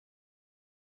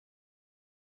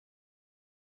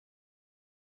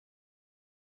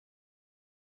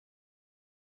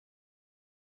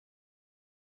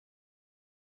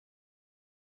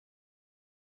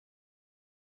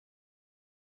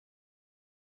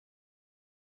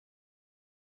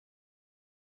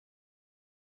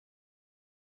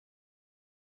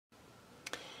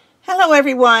Hello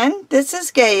everyone, this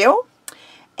is Gayle,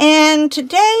 and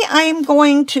today I am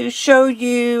going to show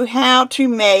you how to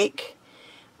make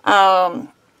a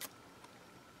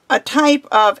type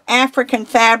of African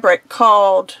fabric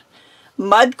called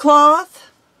mud cloth.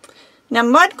 Now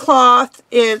mud cloth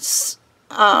is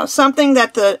something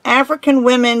that the African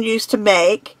women used to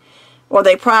make, or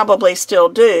they probably still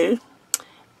do,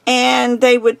 and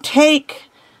they would take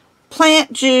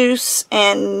plant juice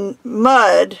and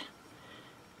mud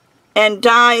and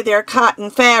dye their cotton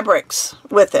fabrics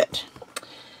with it.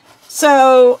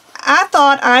 So I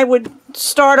thought I would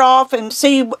start off and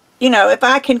see, if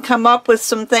I can come up with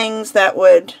some things that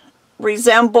would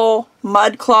resemble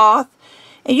mud cloth.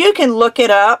 And you can look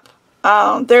it up.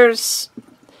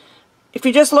 If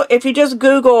you just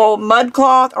Google mud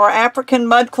cloth or African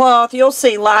mud cloth, you'll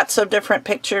see lots of different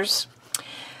pictures.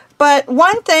 But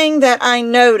one thing that I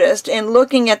noticed in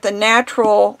looking at the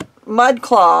natural mud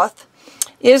cloth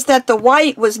is that the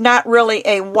white was not really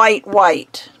a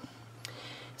white.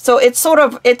 So the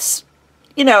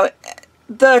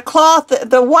cloth,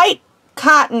 the white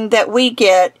cotton that we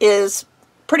get is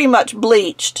pretty much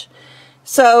bleached.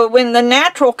 So when the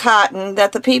natural cotton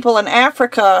that the people in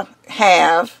Africa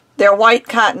have, their white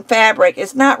cotton fabric,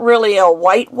 is not really a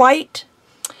white.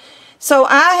 So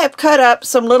I have cut up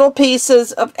some little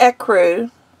pieces of ecru.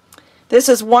 This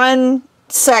is one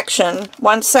section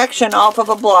off of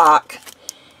a block.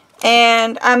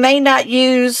 And I may not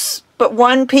use but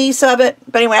one piece of it.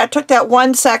 But anyway, I took that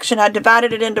one section, I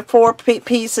divided it into 4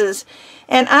 pieces,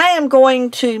 and I am going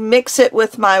to mix it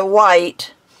with my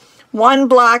white, one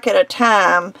block at a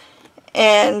time,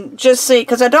 and just see,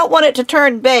 because I don't want it to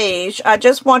turn beige, I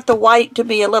just want the white to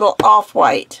be a little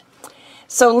off-white.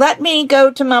 So let me go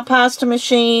to my pasta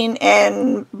machine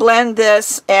and blend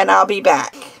this, and I'll be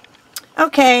back.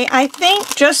 Okay, I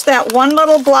think just that one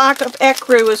little block of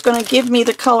ecru is going to give me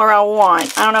the color I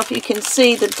want. I don't know if you can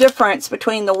see the difference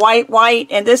between the white,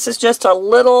 and this is just a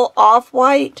little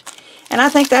off-white. And I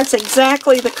think that's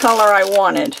exactly the color I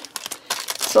wanted.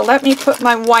 So let me put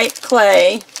my white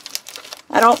clay.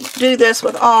 I don't do this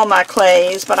with all my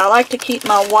clays, but I like to keep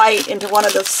my white into one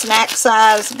of the snack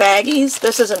size baggies.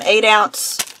 This is an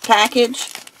 8-ounce package.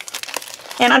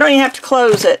 And I don't even have to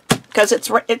close it, because it's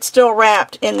still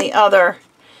wrapped in the other.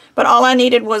 But all I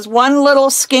needed was one little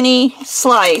skinny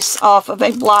slice off of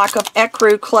a block of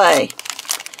ecru clay.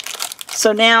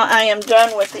 So now I am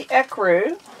done with the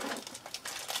ecru.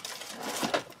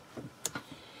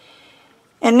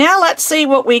 And now let's see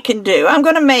what we can do. I'm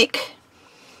going to make,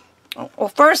 well,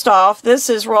 first off, this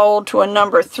is rolled to a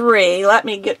number 3. Let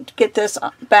me get this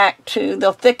back to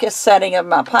the thickest setting of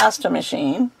my pasta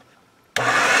machine.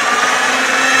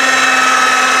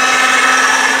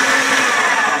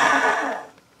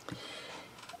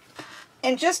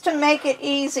 And just to make it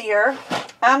easier,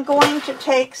 I'm going to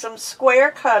take some square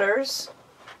cutters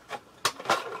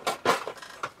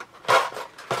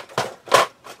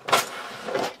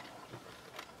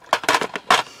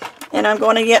and I'm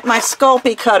going to get my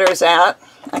Sculpey cutters out.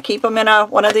 I keep them in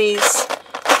one of these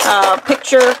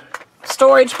picture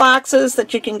storage boxes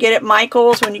that you can get at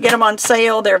Michael's. When you get them on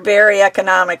sale, they're very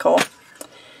economical.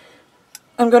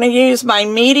 I'm going to use my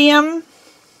medium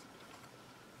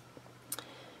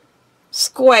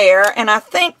square, and I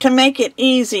think to make it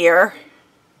easier,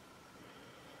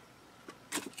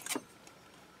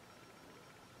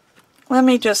 let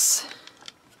me just,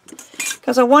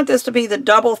 because I want this to be the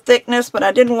double thickness, but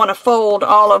I didn't want to fold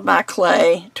all of my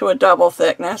clay to a double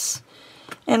thickness.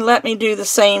 And let me do the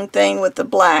same thing with the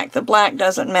black. The black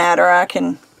doesn't matter, I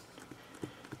can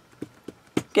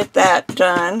get that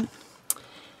done.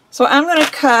 So I'm going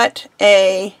to cut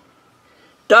a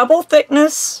double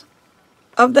thickness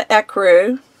of the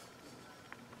ecru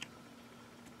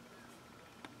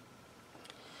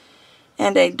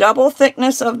and a double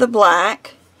thickness of the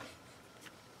black,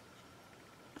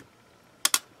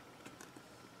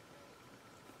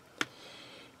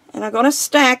 and I'm going to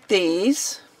stack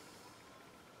these.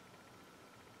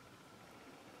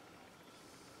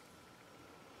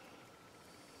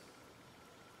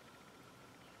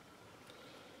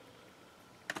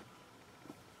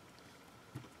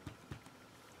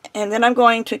 And then I'm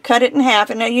going to cut it in half.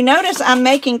 And now you notice I'm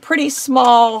making pretty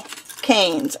small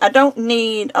canes. I don't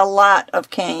need a lot of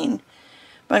cane.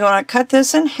 But I'm going to cut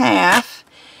this in half.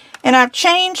 And I've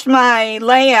changed my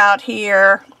layout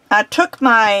here. I took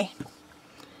my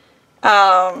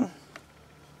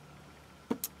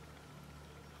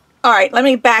alright, let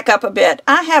me back up a bit.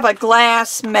 I have a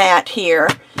glass mat here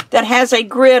that has a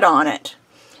grid on it.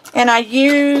 And I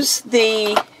use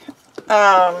the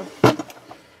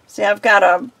see, I've got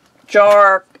a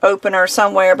jar opener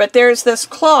somewhere, but there's this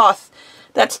cloth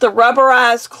That's the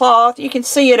rubberized cloth. You can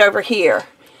see it over here.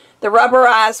 The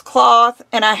rubberized cloth,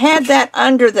 and I had that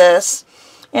under this,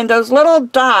 and those little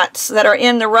dots that are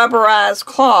in the rubberized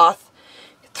cloth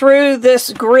through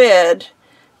this grid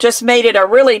just made it a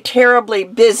really terribly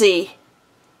busy,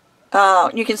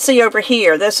 you can see over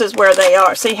here, this is where they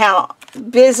are. See how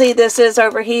busy this is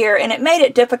over here, and it made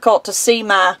it difficult to see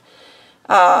my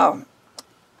my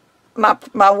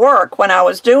work when I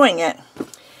was doing it.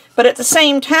 But at the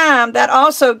same time, that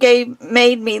also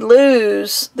made me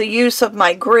lose the use of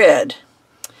my grid.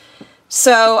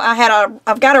 So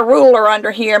I've got a ruler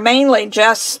under here mainly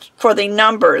just for the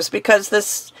numbers, because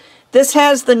this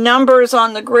has the numbers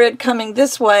on the grid coming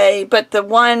this way, but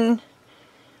the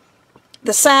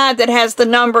side that has the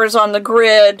numbers on the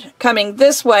grid coming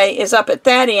this way is up at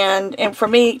that end, and for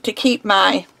me to keep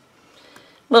my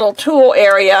little tool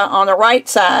area on the right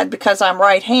side, because I'm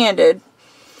right-handed,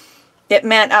 it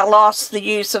meant I lost the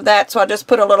use of that, so I just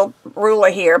put a little ruler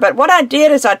here. But what I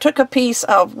did is I took a piece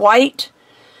of white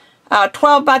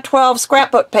 12 by 12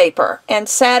 scrapbook paper and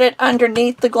sat it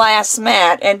underneath the glass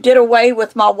mat and did away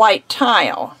with my white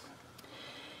tile.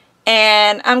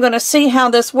 And I'm going to see how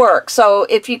this works. So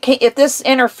if this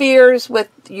interferes with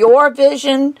your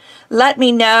vision, let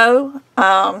me know.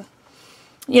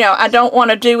 You know, I don't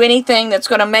want to do anything that's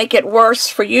going to make it worse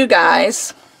for you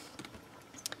guys.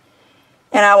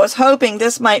 And I was hoping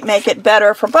this might make it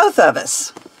better for both of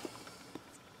us.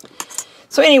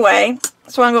 So anyway,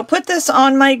 so I'm going to put this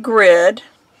on my grid.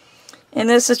 And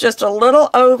this is just a little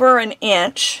over an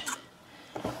inch.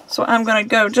 So I'm going to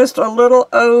go just a little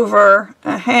over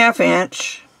a ½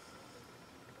 inch.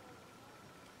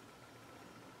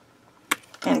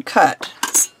 And cut.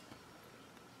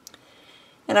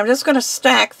 And I'm just going to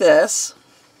stack this.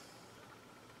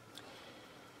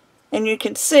 And you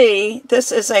can see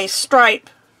this is a stripe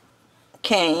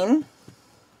cane.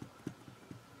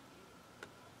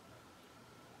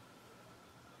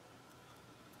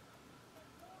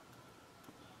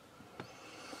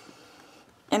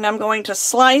 And I'm going to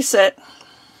slice it.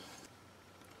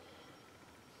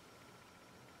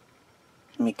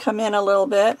 Let me come in a little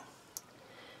bit.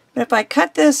 But if I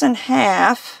cut this in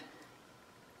half,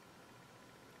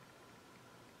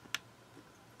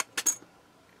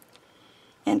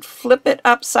 and flip it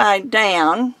upside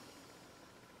down.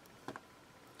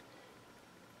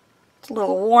 It's a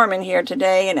little warm in here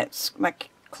today, and my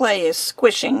clay is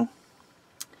squishing.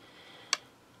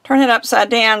 Turn it upside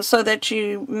down so that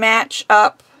you match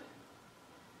up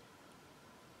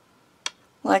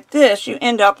like this. You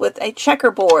end up with a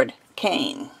checkerboard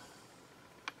cane.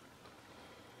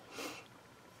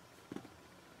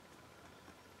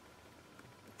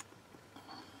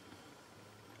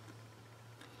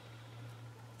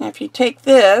 Now if you take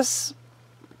this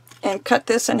and cut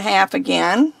this in half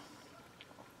again,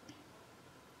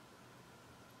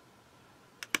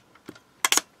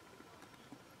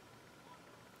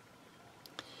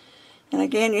 and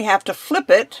again you have to flip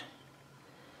it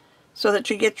so that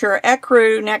you get your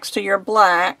ecru next to your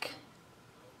black.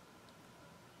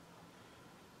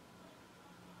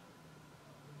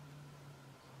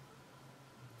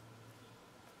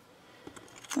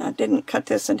 I didn't cut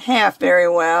this in half very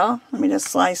well. Let me just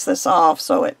slice this off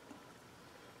so it...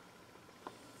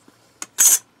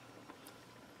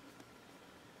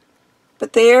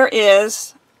 But there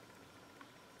is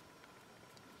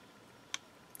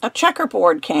a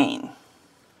checkerboard cane.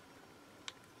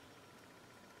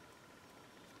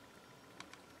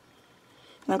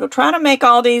 And I'm going to try to make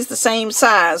all these the same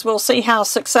size. We'll see how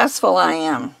successful I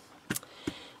am.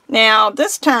 Now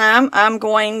this time I'm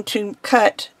going to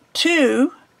cut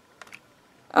 2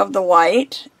 of the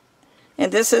white,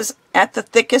 and this is at the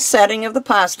thickest setting of the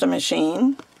pasta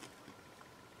machine,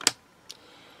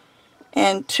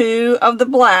 and 2 of the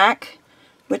black,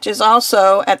 which is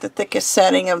also at the thickest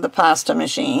setting of the pasta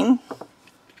machine.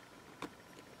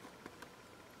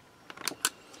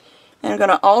 And I'm going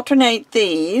to alternate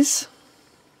these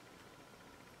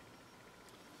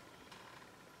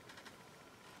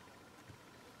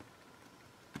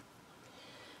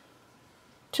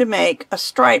to make a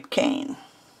stripe cane.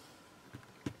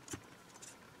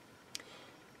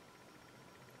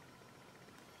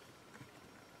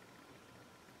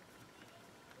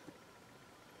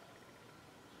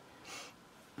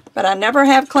 But I never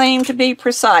have claimed to be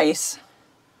precise.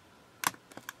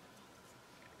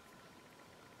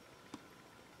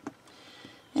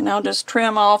 And I'll just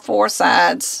trim all 4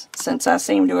 sides, since I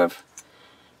seem to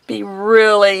be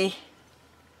really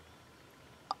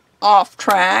off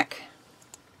track.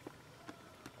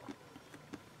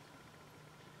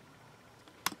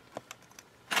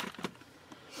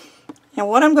 And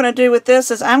what I'm going to do with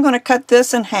this is I'm going to cut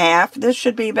this in half. This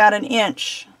should be about 1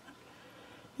 inch.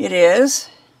 It is.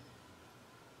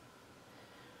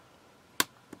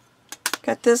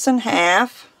 Cut this in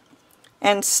half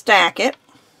and stack it.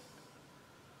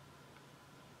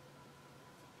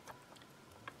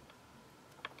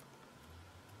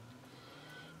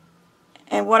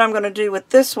 And what I'm going to do with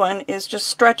this one is just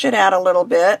stretch it out a little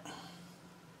bit.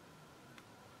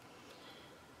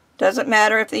 Doesn't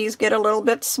matter if these get a little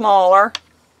bit smaller.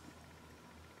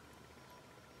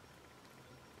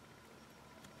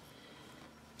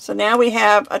 So now we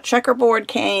have a checkerboard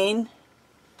cane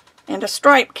and a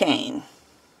stripe cane.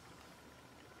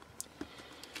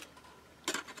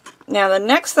 Now the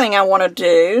next thing I want to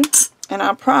do, and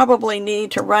I'll probably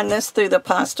need to run this through the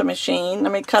pasta machine.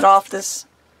 Let me cut off this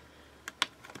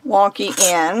wonky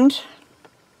end.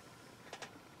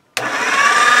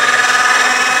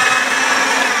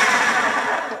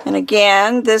 And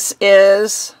again, this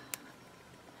is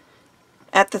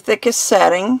at the thickest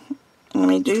setting. Let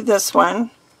me do this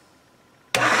one.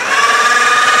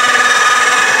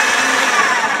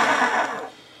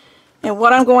 And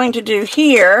what I'm going to do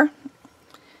here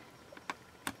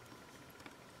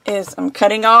is I'm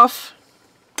cutting off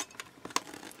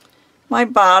my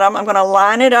bottom. I'm going to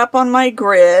line it up on my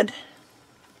grid.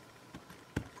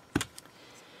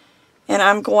 And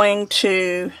I'm going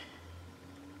to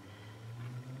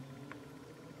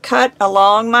cut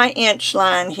along my inch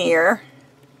line here.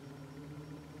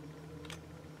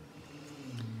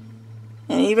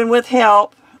 And even with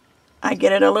help, I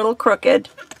get it a little crooked.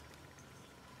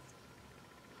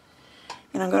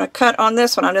 And I'm going to cut on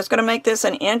this one. I'm just going to make this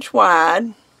 1 inch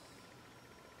wide.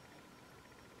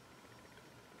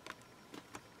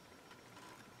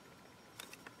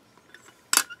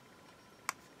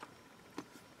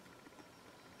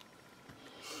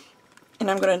 And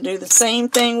I'm going to do the same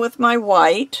thing with my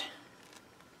white.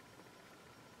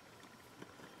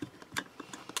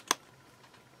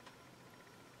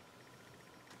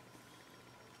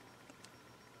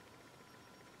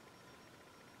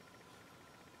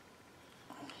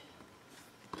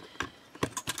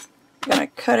 I'm going to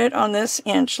cut it on this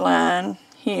inch line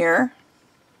here.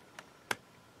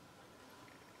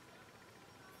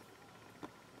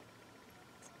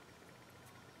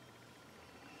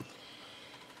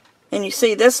 And you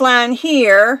see this line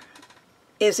here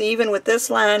is even with this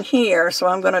line here, so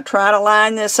I'm going to try to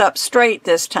line this up straight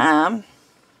this time.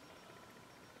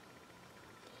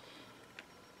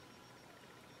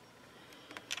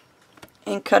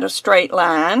 And cut a straight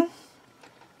line.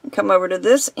 And come over to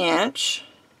this inch.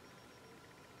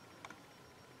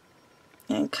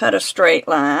 And cut a straight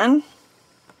line.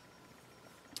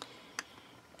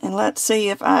 And let's see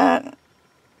if I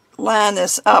line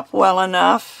this up well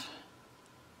enough.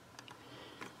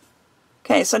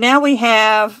 Okay, so now we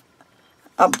have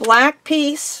a black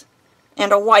piece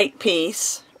and a white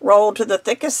piece rolled to the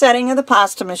thickest setting of the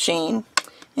pasta machine,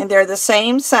 and they're the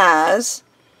same size,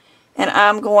 and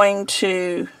I'm going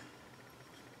to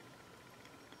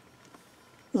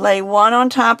lay one on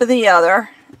top of the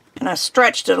other, and I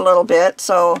stretched it a little bit,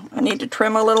 so I need to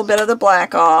trim a little bit of the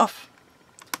black off.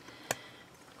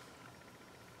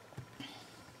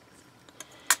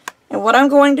 And what I'm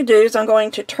going to do is I'm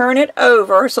going to turn it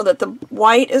over so that the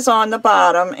white is on the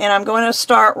bottom, and I'm going to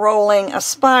start rolling a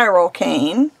spiral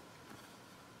cane.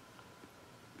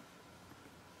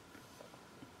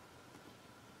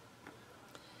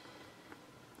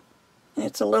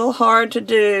 It's a little hard to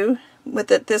do with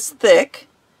it this thick,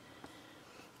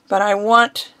 but I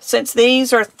want, since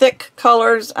these are thick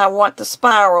colors, I want the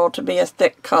spiral to be a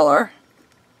thick color.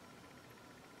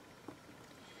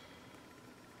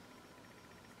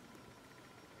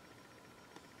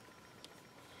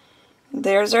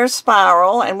 There's our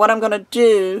spiral, and what I'm going to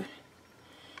do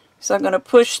is I'm going to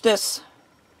push this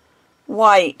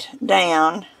white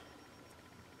down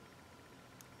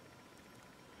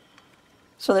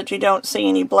so that you don't see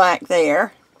any black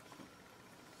there.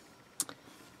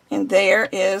 And there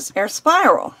is our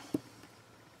spiral.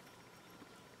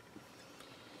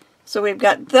 So we've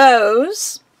got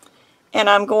those, and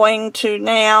I'm going to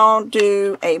now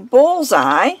do a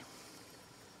bullseye.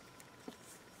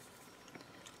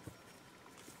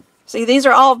 See, these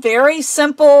are all very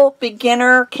simple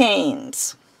beginner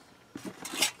canes.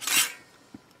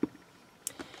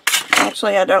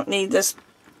 Actually, I don't need this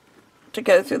to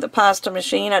go through the pasta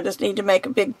machine. I just need to make a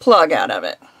big plug out of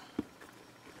it.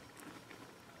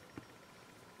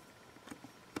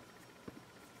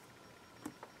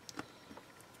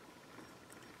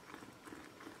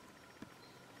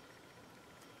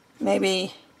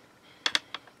 Maybe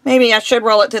Maybe I should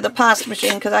roll it through the pasta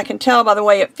machine because I can tell by the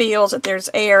way it feels that there's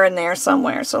air in there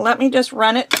somewhere. So let me just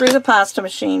run it through the pasta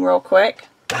machine real quick.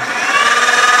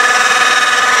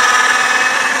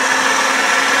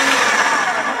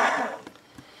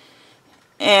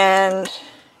 And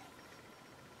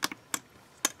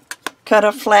cut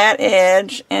a flat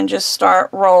edge and just start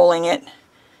rolling it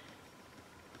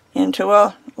into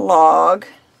a log.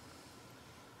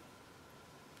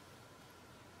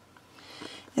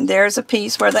 And there's a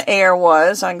piece where the air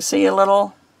was. I can see a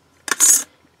little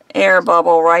air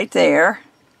bubble right there.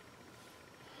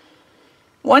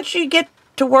 Once you get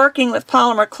to working with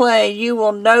polymer clay, you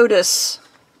will notice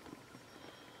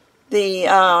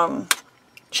the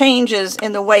changes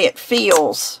in the way it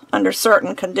feels under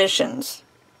certain conditions.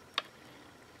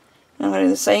 I'm going to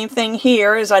do the same thing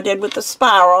here as I did with the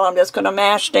spiral. I'm just going to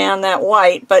mash down that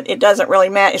white, but it doesn't really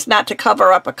matter. It's not to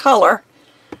cover up a color.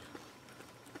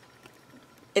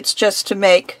 It's just to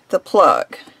make the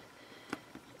plug.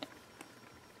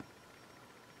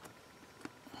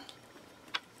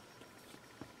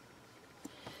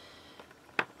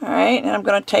 Alright, and I'm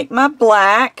going to take my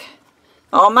black,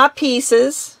 all my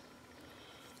pieces,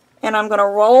 and I'm going to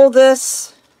roll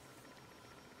this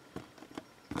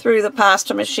through the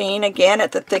pasta machine, again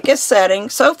at the thickest setting.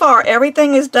 So far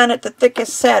everything is done at the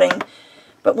thickest setting,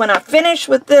 but when I finish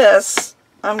with this,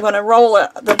 I'm going to roll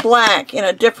the black in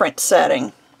a different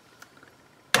setting.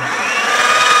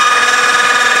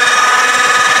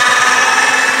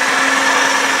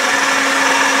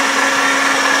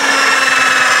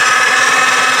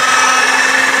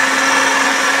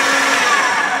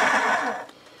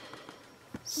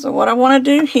 So what I want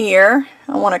to do here,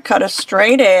 I want to cut a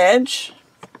straight edge.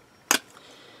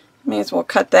 May as well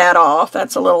cut that off.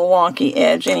 That's a little wonky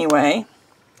edge anyway.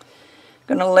 I'm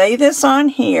going to lay this on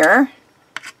here.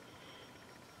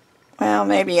 Well,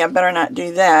 maybe I better not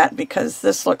do that because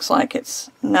this looks like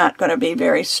it's not going to be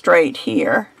very straight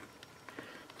here.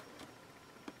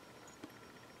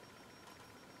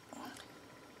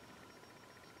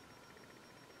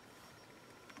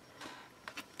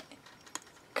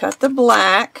 Cut the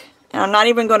black, and I'm not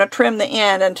even going to trim the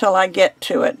end until I get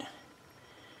to it.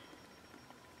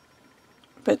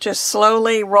 But just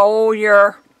slowly roll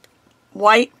your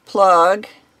white plug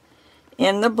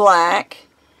in the black,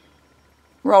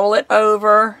 roll it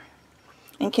over,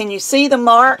 and can you see the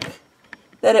mark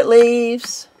that it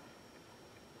leaves?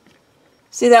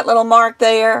 See that little mark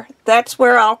there? That's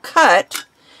where I'll cut.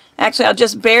 Actually, I'll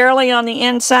just barely on the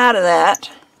inside of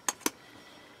that.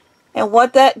 And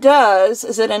what that does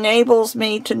is it enables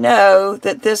me to know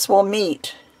that this will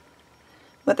meet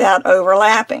without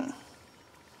overlapping.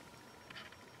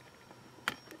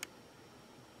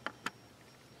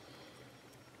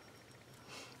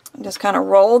 And just kind of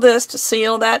roll this to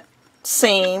seal that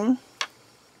seam.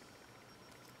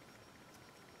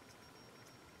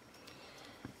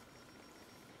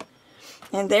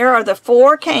 And there are the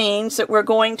 4 canes that we're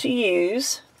going to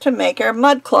use to make our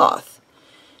mud cloth.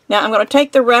 Now I'm going to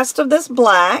take the rest of this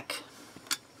black.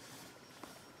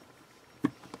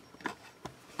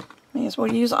 May as well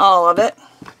use all of it.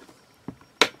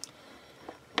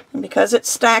 And because it's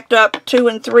stacked up 2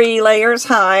 and 3 layers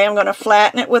high, I'm going to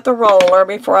flatten it with a roller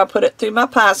before I put it through my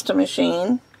pasta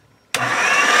machine.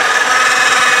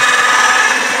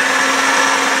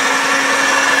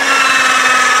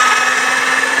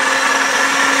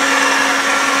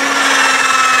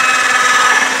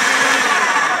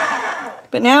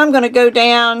 But now I'm going to go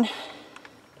down,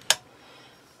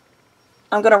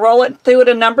 I'm going to roll it through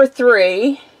to number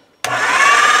 3.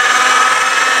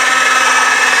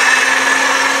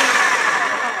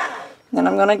 Then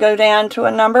I'm going to go down to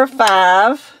a number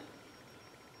 5.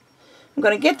 I'm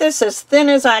going to get this as thin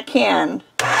as I can.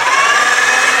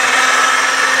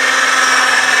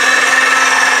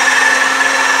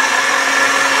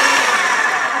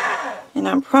 And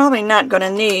I'm probably not going to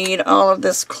need all of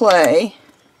this clay.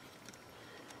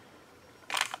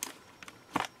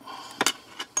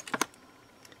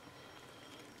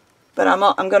 But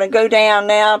I'm going to go down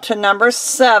now to number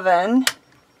 7.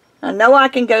 I know I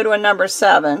can go to a number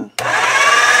 7.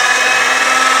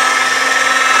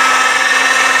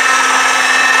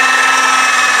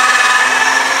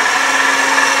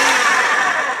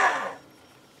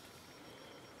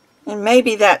 And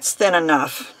maybe that's thin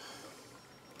enough.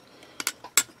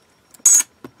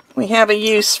 We have a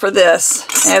use for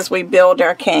this as we build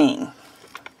our cane.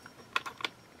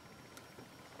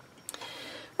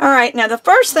 Alright, now the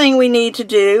first thing we need to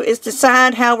do is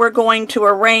decide how we're going to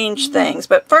arrange things.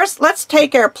 But first, let's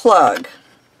take our plug.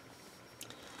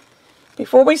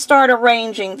 Before we start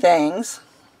arranging things,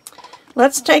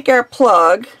 let's take our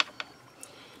plug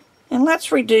and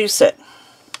let's reduce it.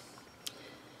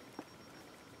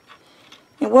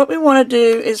 And what we want to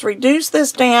do is reduce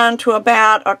this down to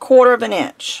about 1/4 of an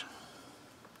inch.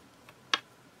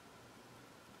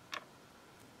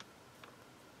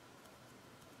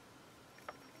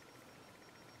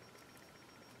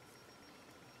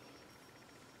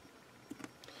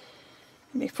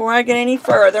 Before I get any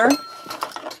further,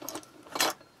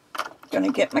 I'm going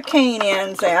to get my cane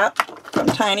ends out from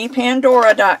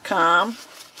tinypandora.com.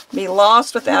 Be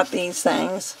lost without these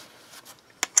things.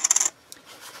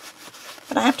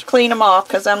 But I have to clean them off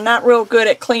because I'm not real good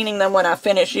at cleaning them when I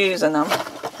finish using them.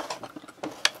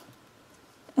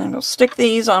 And we'll stick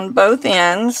these on both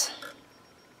ends.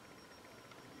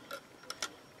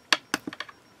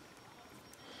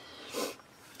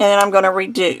 And then I'm going to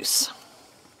reduce.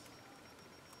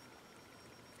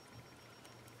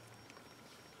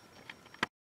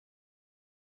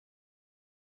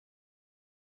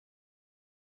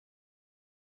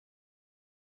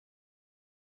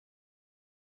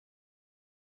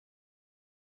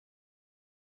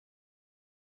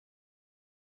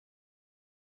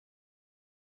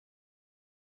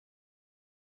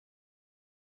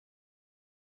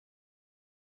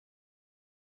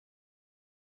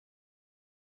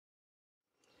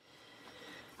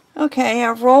 Okay,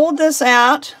 I've rolled this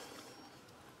out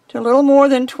to a little more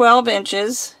than 12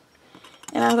 inches,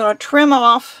 and I'm going to trim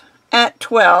off at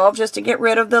 12 just to get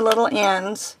rid of the little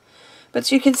ends.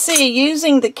 But you can see,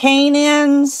 using the cane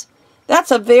ends,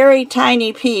 that's a very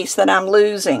tiny piece that I'm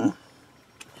losing.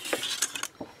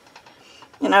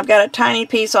 And I've got a tiny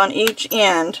piece on each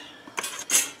end.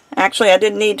 Actually, I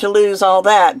didn't need to lose all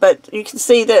that, but you can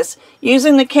see this.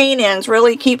 Using the cane ends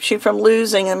really keeps you from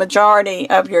losing the majority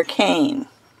of your cane.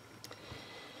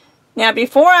 Now,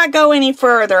 before I go any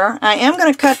further, I am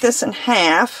going to cut this in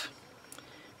half,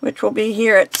 which will be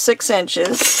here at 6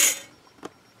 inches.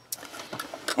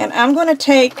 And I'm going to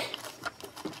take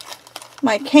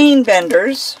my cane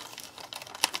benders,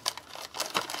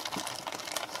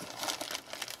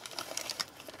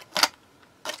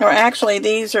 or actually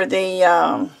these are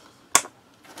the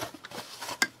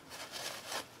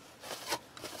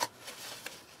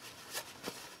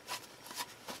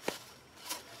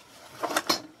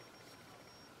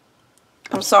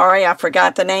I'm sorry, I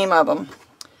forgot the name of them.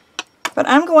 But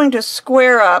I'm going to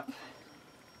square up.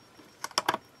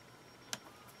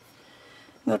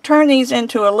 We'll turn these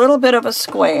into a little bit of a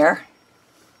square.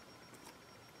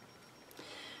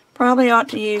 Probably ought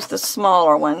to use the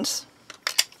smaller ones.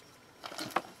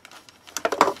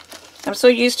 I'm so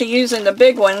used to using the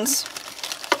big ones,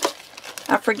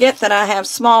 I forget that I have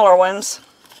smaller ones.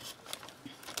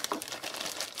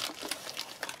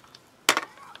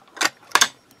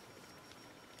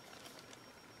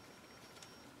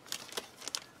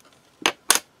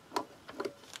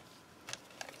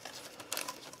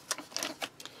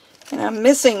 I'm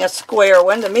missing a square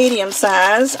one, the medium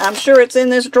size. I'm sure it's in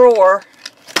this drawer,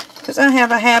 because I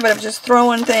have a habit of just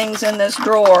throwing things in this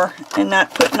drawer and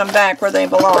not putting them back where they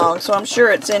belong. So I'm sure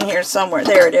it's in here somewhere.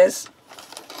 There it is.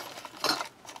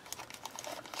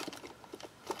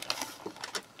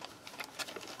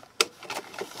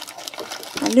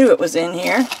 I knew it was in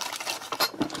here.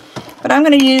 But I'm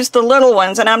going to use the little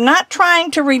ones, and I'm not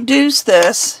trying to reduce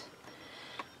this.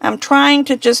 I'm trying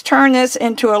to just turn this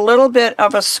into a little bit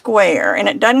of a square, and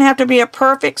it doesn't have to be a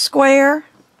perfect square.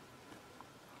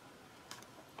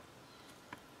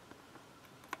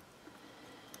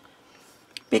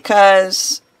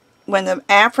 Because when the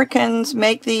Africans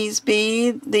make these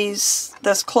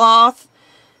this cloth,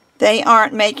 they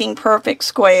aren't making perfect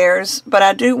squares, but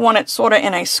I do want it sort of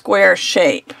in a square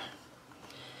shape.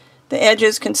 The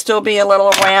edges can still be a little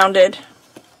rounded.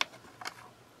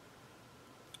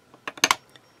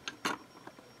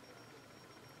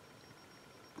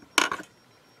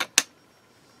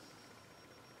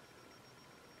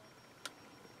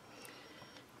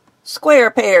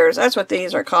 Square pears, that's what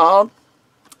these are called.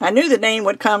 I knew the name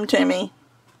would come to me.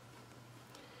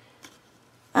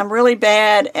 I'm really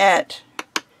bad at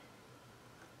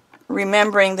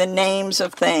remembering the names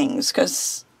of things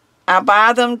because I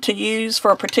buy them to use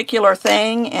for a particular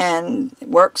thing and it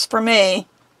works for me.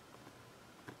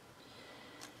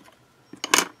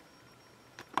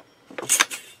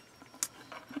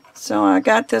 So I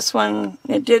got this one,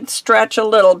 it did stretch a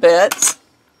little bit.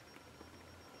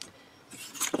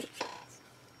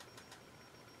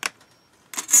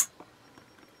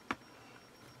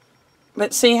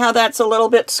 But see how that's a little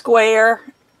bit square,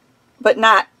 but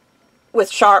not with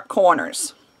sharp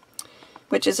corners,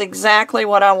 which is exactly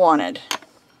what I wanted.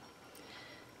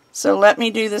 So let me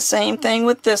do the same thing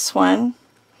with this one.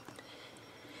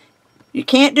 You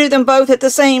can't do them both at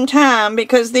the same time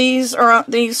because these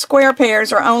square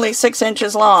pears are only 6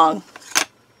 inches long.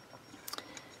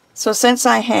 So since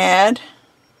I had,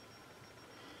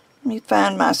 let me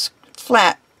find my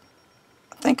flat,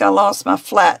 I think I lost my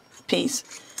flat piece.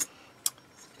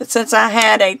 But since I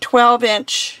had a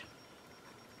 12-inch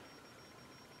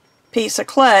piece of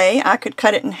clay, I could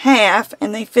cut it in half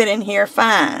and they fit in here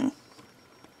fine.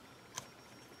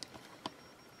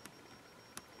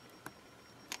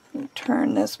 Let me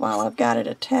turn this while I've got it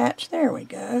attached. There we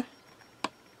go.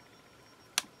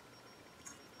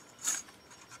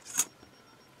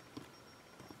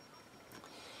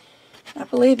 I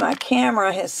believe my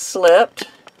camera has slipped.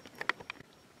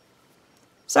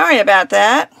 Sorry about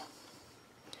that.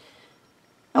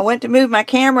 I went to move my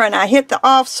camera and I hit the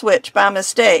off switch by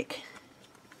mistake.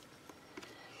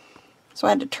 So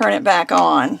I had to turn it back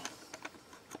on.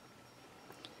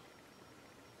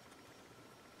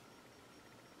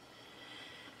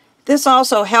 This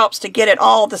also helps to get it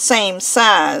all the same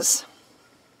size.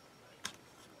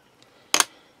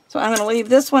 So I'm going to leave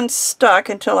this one stuck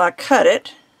until I cut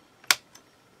it.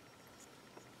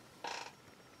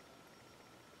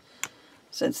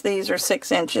 Since these are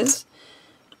 6 inches.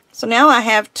 So now I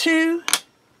have two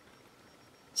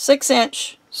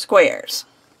 6-inch squares.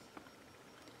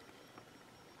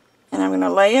 And I'm going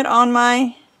to lay it on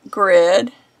my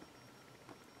grid.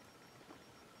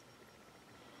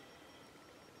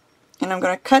 And I'm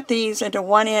going to cut these into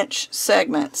 1-inch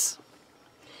segments.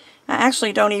 I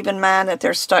actually don't even mind that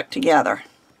they're stuck together,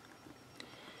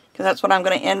 because that's what I'm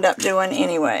going to end up doing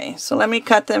anyway. So let me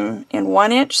cut them in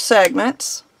 1-inch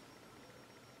segments.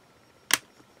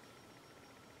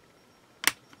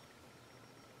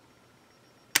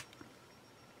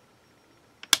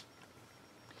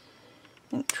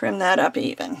 And trim that up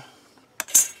even.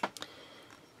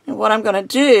 And what I'm going to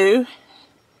do,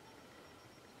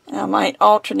 I might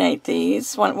alternate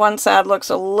these. One side looks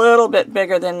a little bit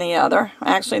bigger than the other.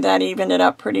 Actually, that evened it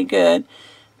up pretty good.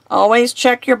 Always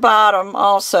check your bottom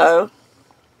also.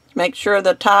 Make sure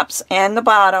the tops and the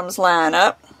bottoms line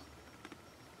up.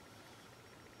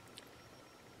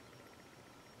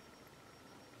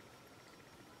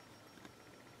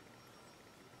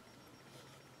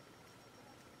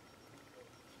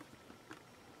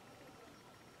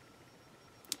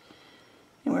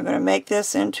 And we're going to make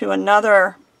this into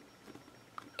another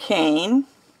cane.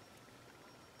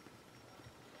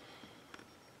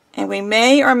 And we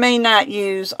may or may not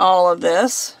use all of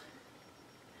this.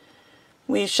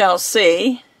 We shall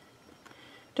see.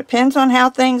 Depends on how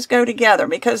things go together,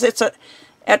 because it's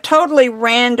a totally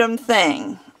random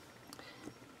thing.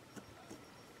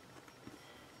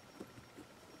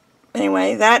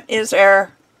 Anyway, that is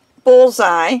our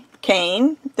bullseye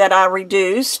cane that I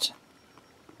reduced,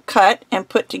 cut, and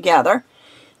put together.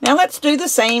 Now let's do the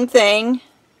same thing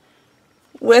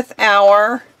with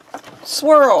our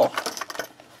swirl,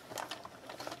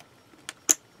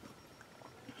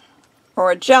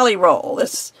 or a jelly roll.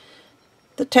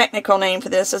 The technical name for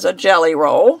this is a jelly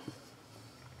roll.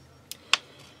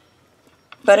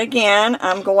 But again,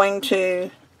 I'm going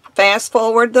to fast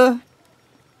forward the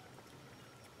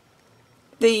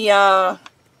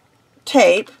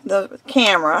tape, the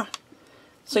camera,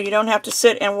 so you don't have to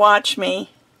sit and watch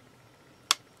me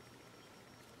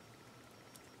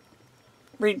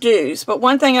reduce. But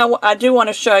one thing I do want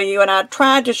to show you, and I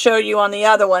tried to show you on the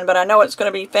other one, but I know it's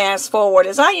going to be fast forward,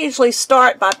 is I usually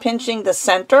start by pinching the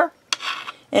center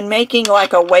and making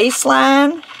like a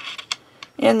waistline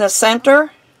in the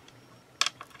center.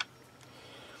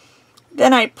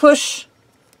 Then I push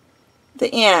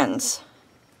the ends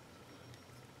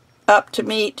up to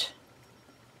meet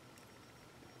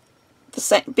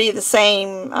be the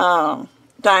same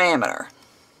diameter.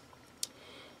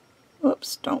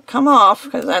 Whoops, don't come off,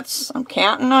 because I'm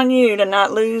counting on you to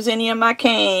not lose any of my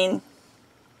cane.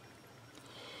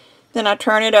 Then I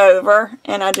turn it over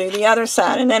and I do the other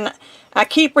side, and then I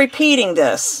keep repeating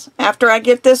this. After I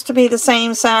get this to be the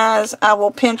same size, I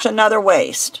will pinch another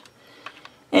waist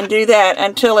and do that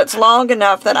until it's long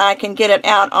enough that I can get it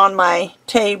out on my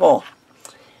table.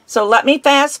 So let me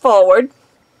fast forward.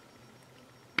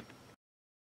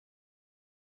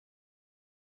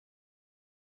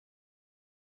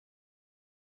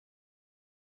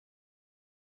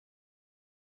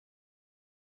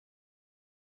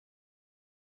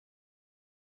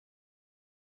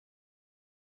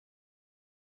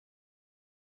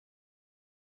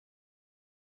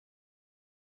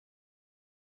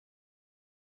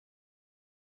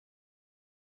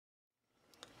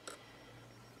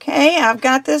 Okay, I've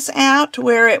got this out to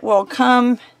where it will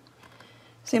come.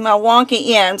 See my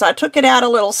wonky ends. I took it out a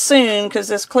little soon because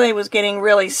this clay was getting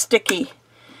really sticky.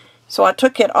 So I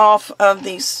took it off of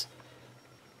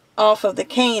the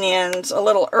cane ends a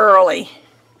little early.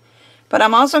 But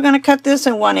I'm also going to cut this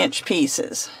in 1-inch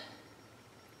pieces.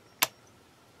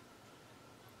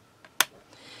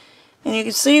 And you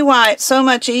can see why it's so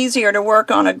much easier to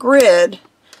work on a grid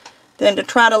than to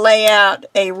try to lay out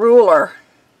a ruler.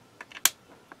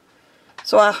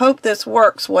 So I hope this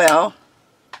works well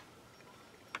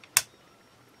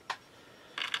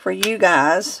for you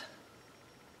guys.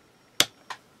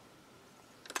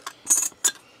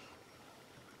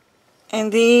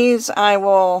 And these I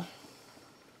will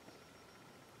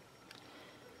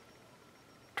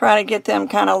try to get them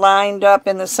kind of lined up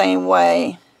in the same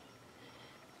way.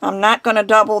 I'm not going to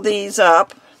double these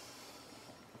up.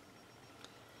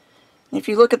 If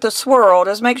you look at the swirl,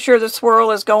 just make sure the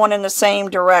swirl is going in the same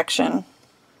direction.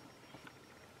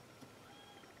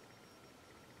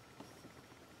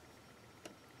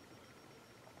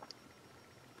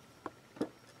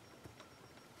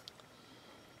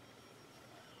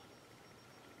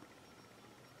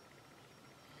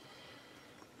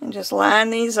 And just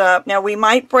line these up. Now we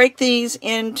might break these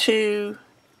into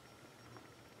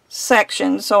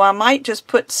sections, so I might just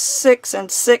put 6 and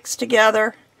 6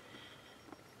 together,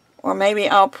 or maybe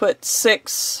I'll put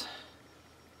 6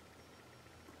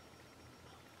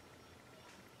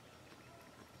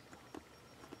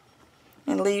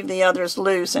 and leave the others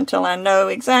loose until I know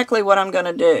exactly what I'm going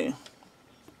to do.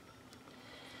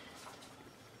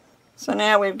 So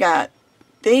now we've got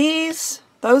these.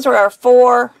 Those are our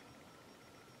 4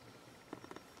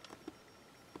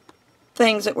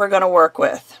 things that we're going to work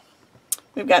with.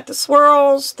 We've got the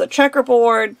swirls, the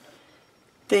checkerboard,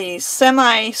 the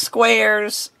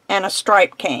semi-squares, and a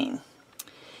stripe cane.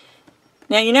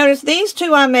 Now you notice these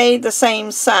two I made the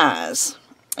same size.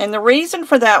 And the reason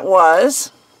for that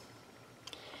was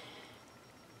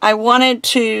I wanted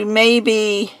to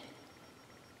maybe,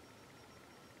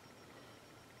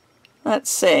 let's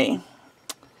see,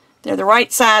 they're the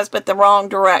right size but the wrong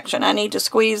direction. I need to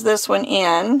squeeze this one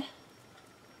in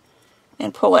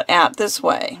and pull it out this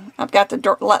way. I've got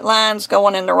the lines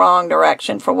going in the wrong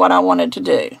direction for what I wanted to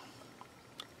do.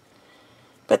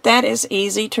 But that is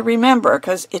easy to remember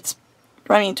because it's,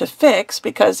 to fix,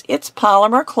 because it's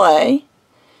polymer clay,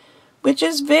 which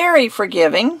is very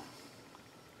forgiving.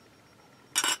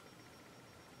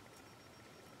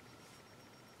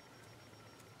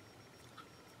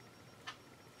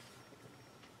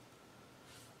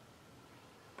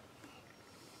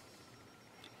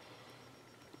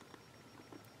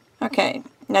 Okay,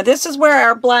 now this is where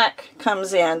our black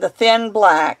comes in, the thin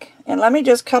black. And let me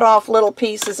just cut off little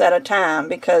pieces at a time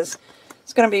because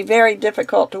it's going to be very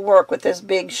difficult to work with this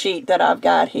big sheet that I've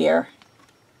got here.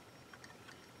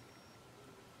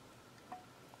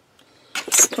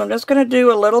 So I'm just going to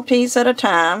do a little piece at a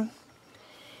time.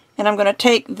 And I'm going to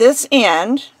take this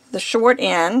end, the short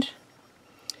end,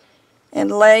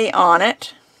 and lay on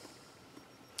it.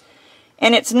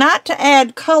 And it's not to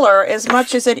add color as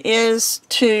much as it is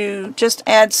to just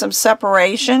add some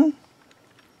separation.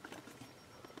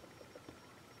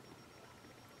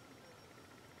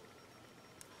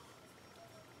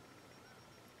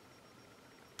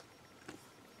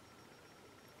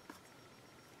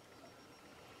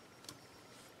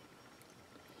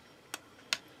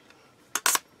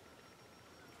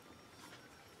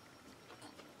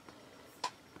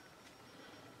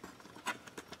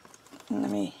 And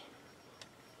let me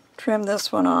trim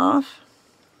this one off.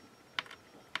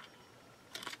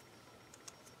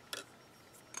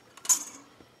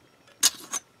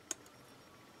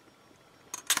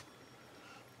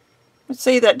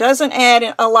 See, that doesn't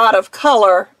add a lot of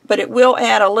color, but it will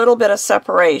add a little bit of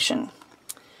separation.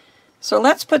 So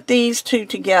let's put these two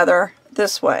together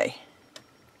this way.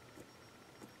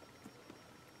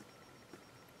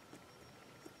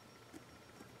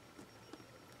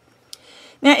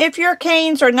 Now, if your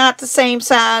canes are not the same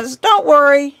size, don't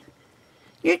worry.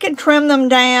 You can trim them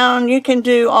down. You can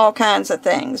do all kinds of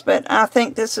things, but I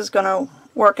think this is going to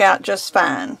work out just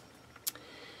fine.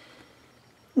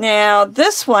 Now,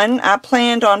 this one I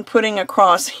planned on putting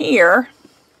across here.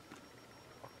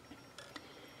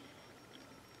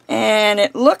 And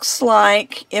it looks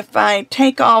like if I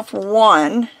take off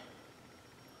one,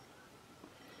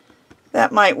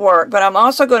 that might work. But I'm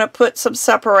also going to put some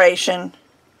separation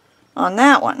on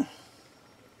that one.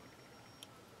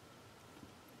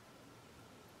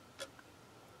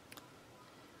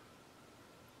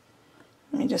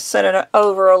 Let me just set it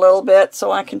over a little bit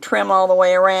so I can trim all the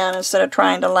way around instead of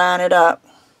trying to line it up.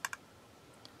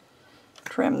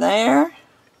 Trim there.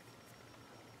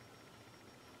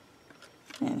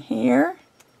 And here.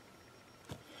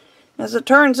 As it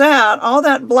turns out, all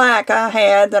that black I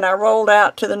had that I rolled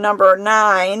out to the number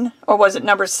 9, or was it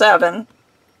number 7?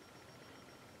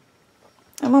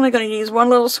 I'm I'm only going to use one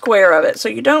little square of it, so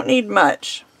you don't need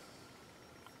much.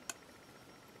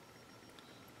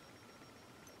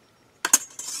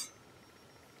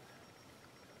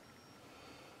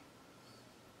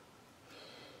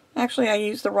 Actually, I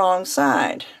used the wrong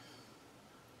side.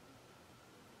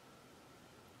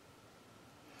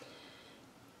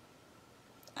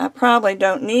 I probably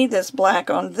don't need this black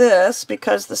on this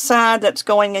because the side that's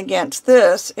going against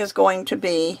this is going to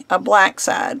be a black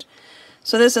side.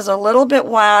 So this is a little bit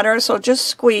wider, so just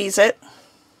squeeze it.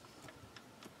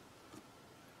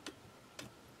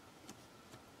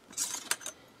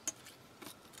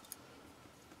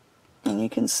 And you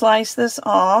can slice this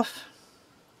off.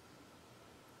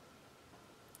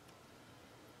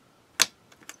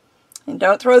 And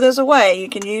don't throw this away. You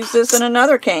can use this in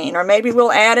another cane, or maybe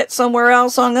we'll add it somewhere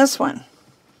else on this one.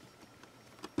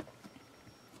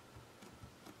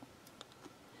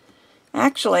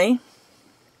 Actually,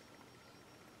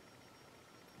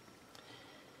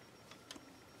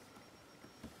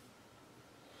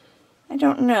 I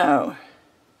don't know.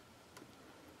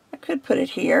 I could put it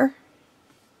here.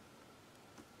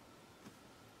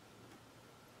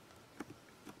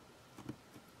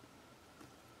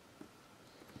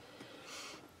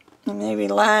 And maybe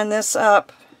line this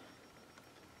up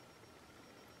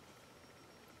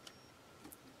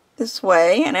this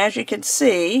way, and as you can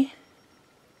see,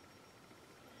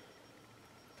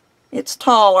 it's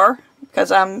taller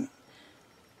because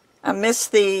I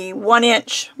missed the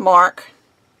 1-inch mark.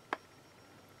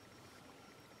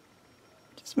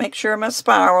 Just make sure my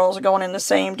spirals are going in the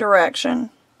same direction.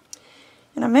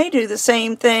 And I may do the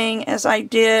same thing as I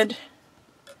did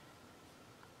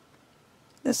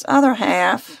this other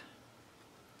half.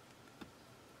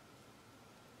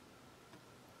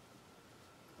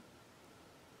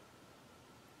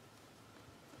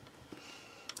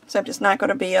 Except it's not going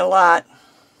to be a lot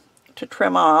to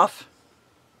trim off.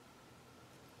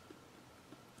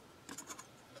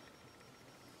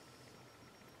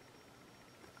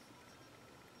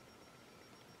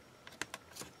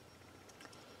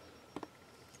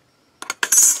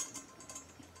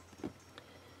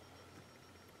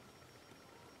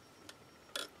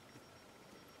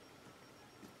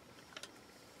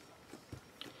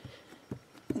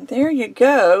 And there you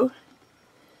go.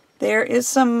 There is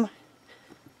some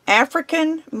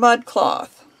African mud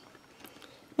cloth.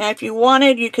 Now if you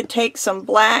wanted, you could take some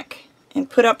black and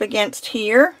put up against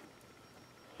here.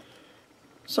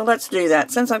 So let's do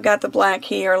that. Since I've got the black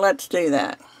here, let's do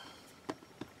that.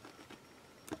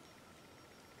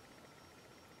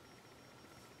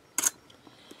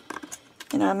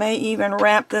 And I may even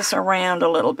wrap this around a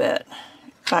little bit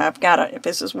if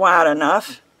this is wide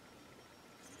enough.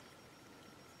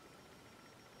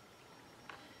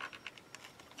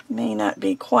 May not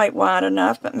be quite wide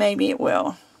enough, but maybe it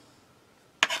will.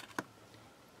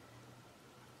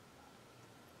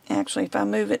 Actually, if I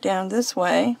move it down this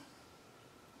way,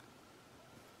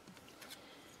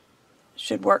 it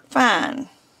should work fine.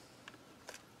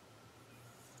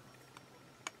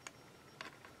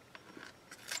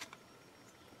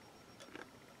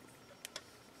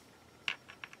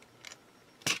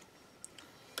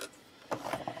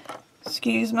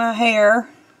 Excuse my hair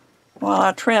while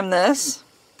I trim this.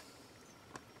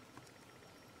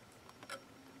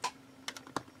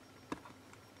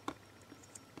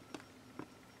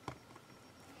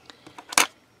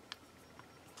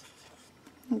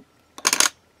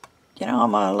 Get all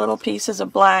my little pieces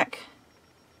of black.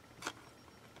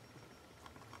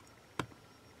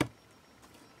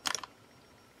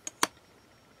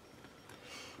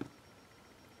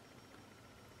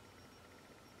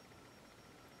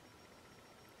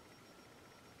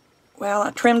 Well,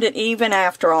 I trimmed it even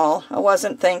after all. I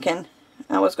wasn't thinking.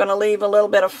 I was going to leave a little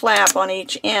bit of flap on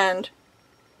each end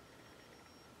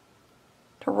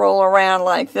to roll around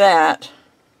like that.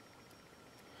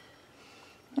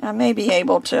 I may be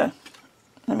able to,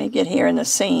 let me get here in the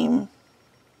seam.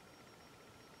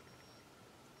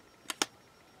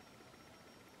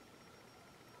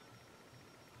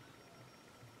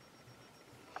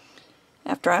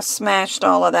 After I smashed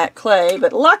all of that clay,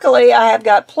 but luckily I have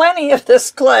got plenty of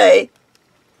this clay.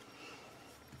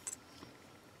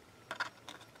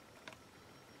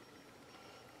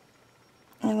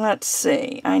 And let's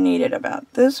see, I need it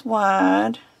about this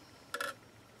wide.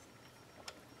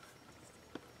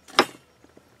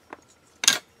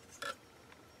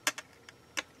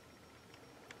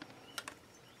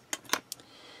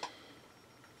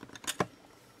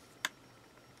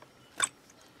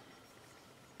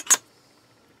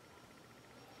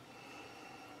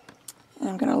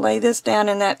 I'm going to lay this down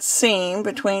in that seam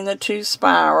between the two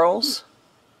spirals.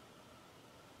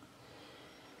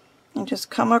 And just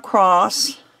come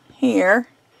across here.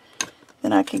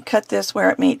 Then I can cut this where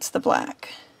it meets the black.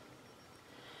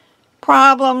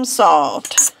 Problem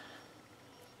solved.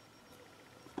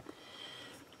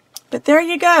 But there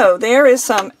you go. There is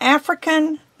some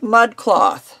African mud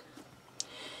cloth.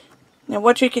 Now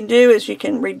what you can do is you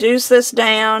can reduce this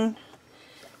down.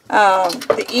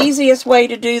 The easiest way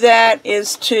to do that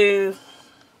is to,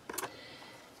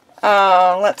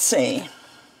 let's see,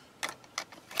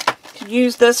 to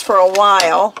use this for a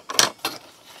while.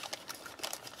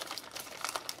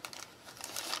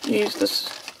 Use the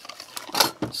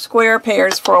square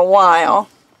pairs for a while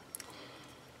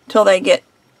till they get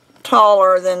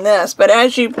taller than this. But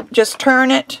as you just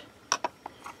turn it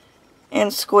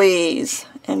and squeeze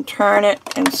and turn it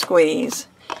and squeeze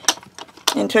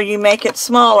until you make it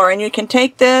smaller, and you can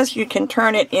take this, you can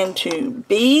turn it into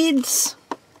beads,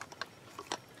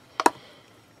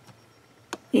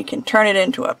 you can turn it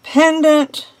into a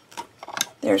pendant.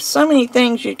 There's so many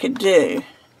things you could do.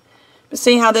 But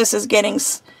see how this is getting,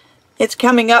 it's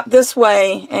coming up this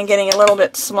way and getting a little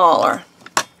bit smaller.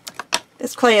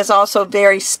 This clay is also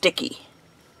very sticky.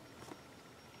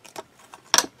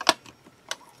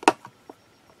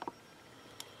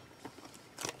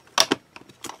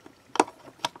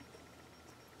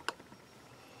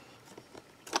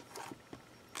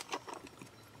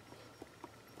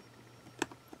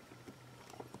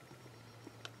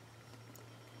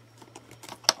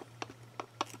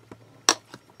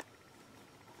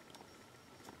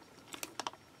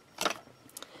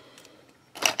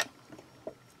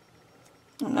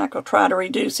 I'm not going to try to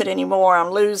reduce it anymore.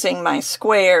 I'm losing my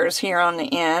squares here on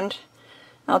the end.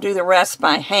 I'll do the rest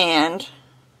by hand.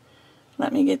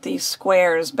 Let me get these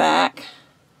squares back.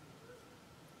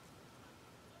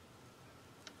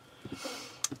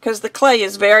 Because the clay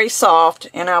is very soft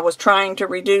and I was trying to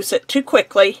reduce it too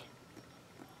quickly.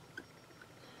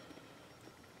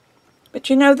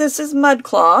 But you know, this is mud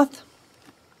cloth.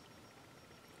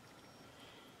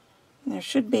 There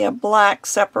should be a black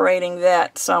separating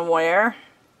that somewhere.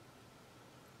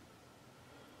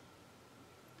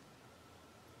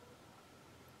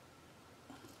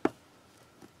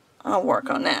 I'll work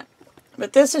on that.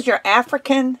 But this is your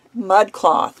African mud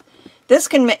cloth. This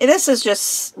is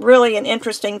just really an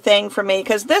interesting thing for me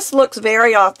because this looks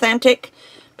very authentic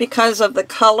because of the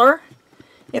color.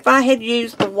 If I had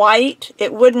used the white,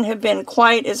 it wouldn't have been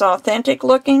quite as authentic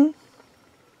looking.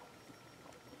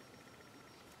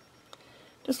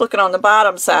 Just looking on the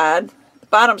bottom side. The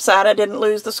bottom side I didn't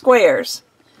lose the squares.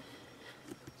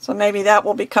 So maybe that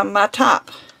will become my top.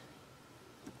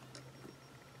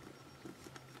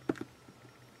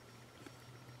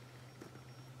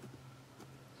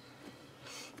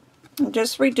 And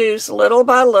just reduce little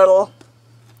by little.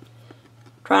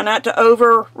 Try not to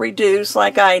over reduce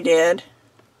like I did.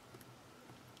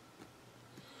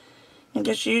 And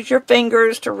just use your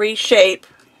fingers to reshape.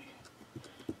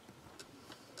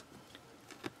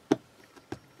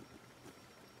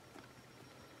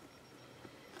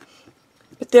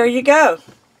 But there you go.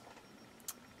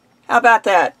 How about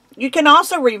that? You can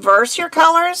also reverse your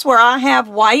colors. Where I have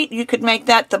white, you could make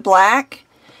that the black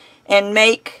and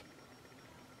make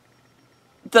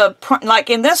the, like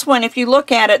in this one, if you look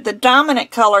at it, the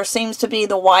dominant color seems to be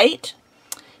the white.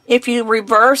 If you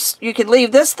reverse, you could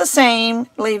leave this the same,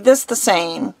 leave this the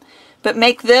same, but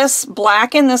make this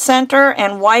black in the center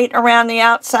and white around the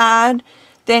outside,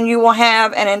 then you will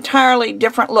have an entirely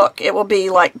different look. It will be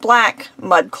like black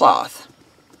mud cloth.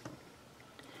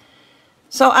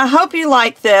 So I hope you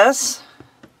like this.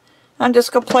 I'm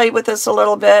just going to play with this a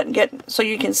little bit and get so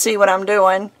you can see what I'm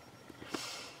doing.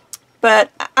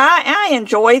 But I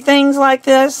enjoy things like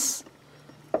this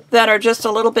that are just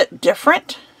a little bit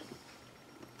different.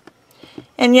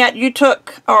 And yet you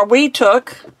took, or we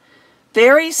took,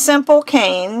 very simple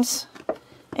canes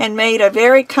and made a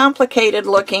very complicated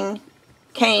looking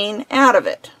cane out of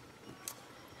it.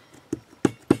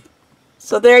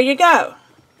 So there you go.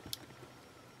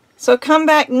 So come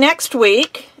back next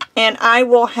week and I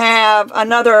will have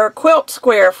another quilt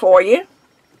square for you.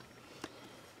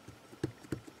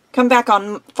 Come back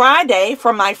on Friday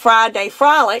for my Friday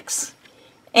Frolics.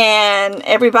 And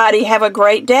everybody have a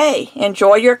great day.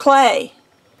 Enjoy your clay.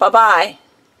 Bye-bye.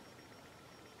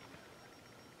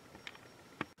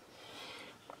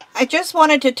 I just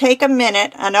wanted to take a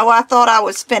minute. I know I thought I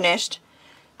was finished.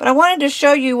 But I wanted to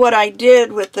show you what I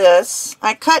did with this.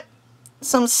 I cut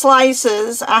some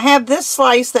slices. I have this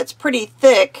slice that's pretty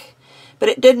thick, but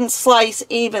it didn't slice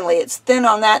evenly. It's thin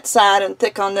on that side and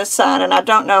thick on this side, and I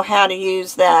don't know how to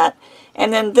use that.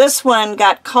 And then this one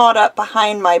got caught up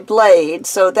behind my blade,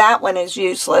 so that one is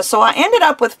useless. So I ended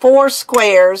up with 4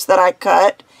 squares that I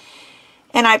cut,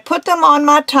 and I put them on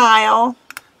my tile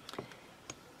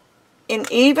and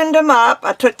evened them up.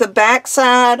 I took the back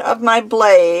side of my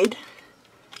blade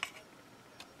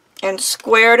and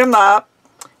squared them up.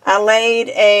 I laid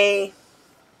a,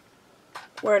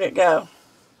 where'd it go?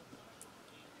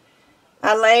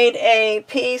 I laid a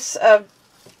piece of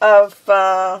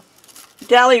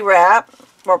deli wrap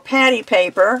or patty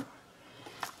paper.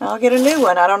 I'll get a new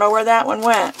one. I don't know where that one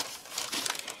went.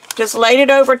 Just laid it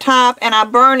over top, and I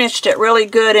burnished it really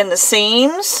good in the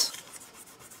seams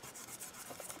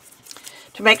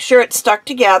to make sure it stuck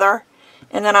together.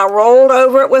 And then I rolled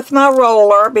over it with my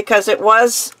roller because it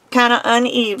was kind of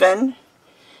uneven.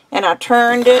 And I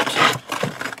turned it,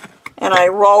 and I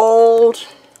rolled,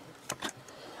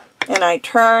 and I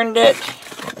turned it,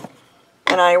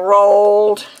 and I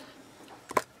rolled.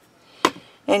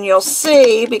 And you'll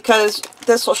see, because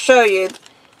this will show you,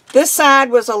 this side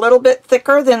was a little bit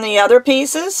thicker than the other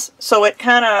pieces, so it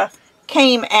kind of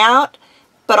came out.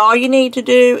 But all you need to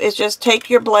do is just take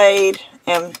your blade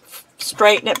and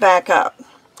straighten it back up.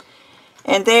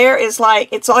 And there is like,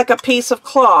 it's like a piece of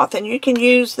cloth, and you can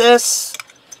use this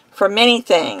for many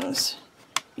things.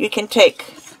 You can take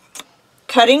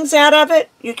cuttings out of it.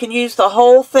 You can use the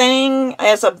whole thing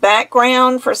as a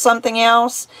background for something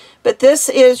else. But this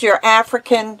is your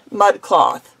African mud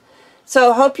cloth.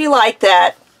 So hope you like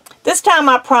that. This time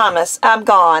I promise I'm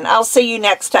gone. I'll see you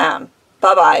next time.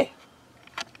 Bye-bye.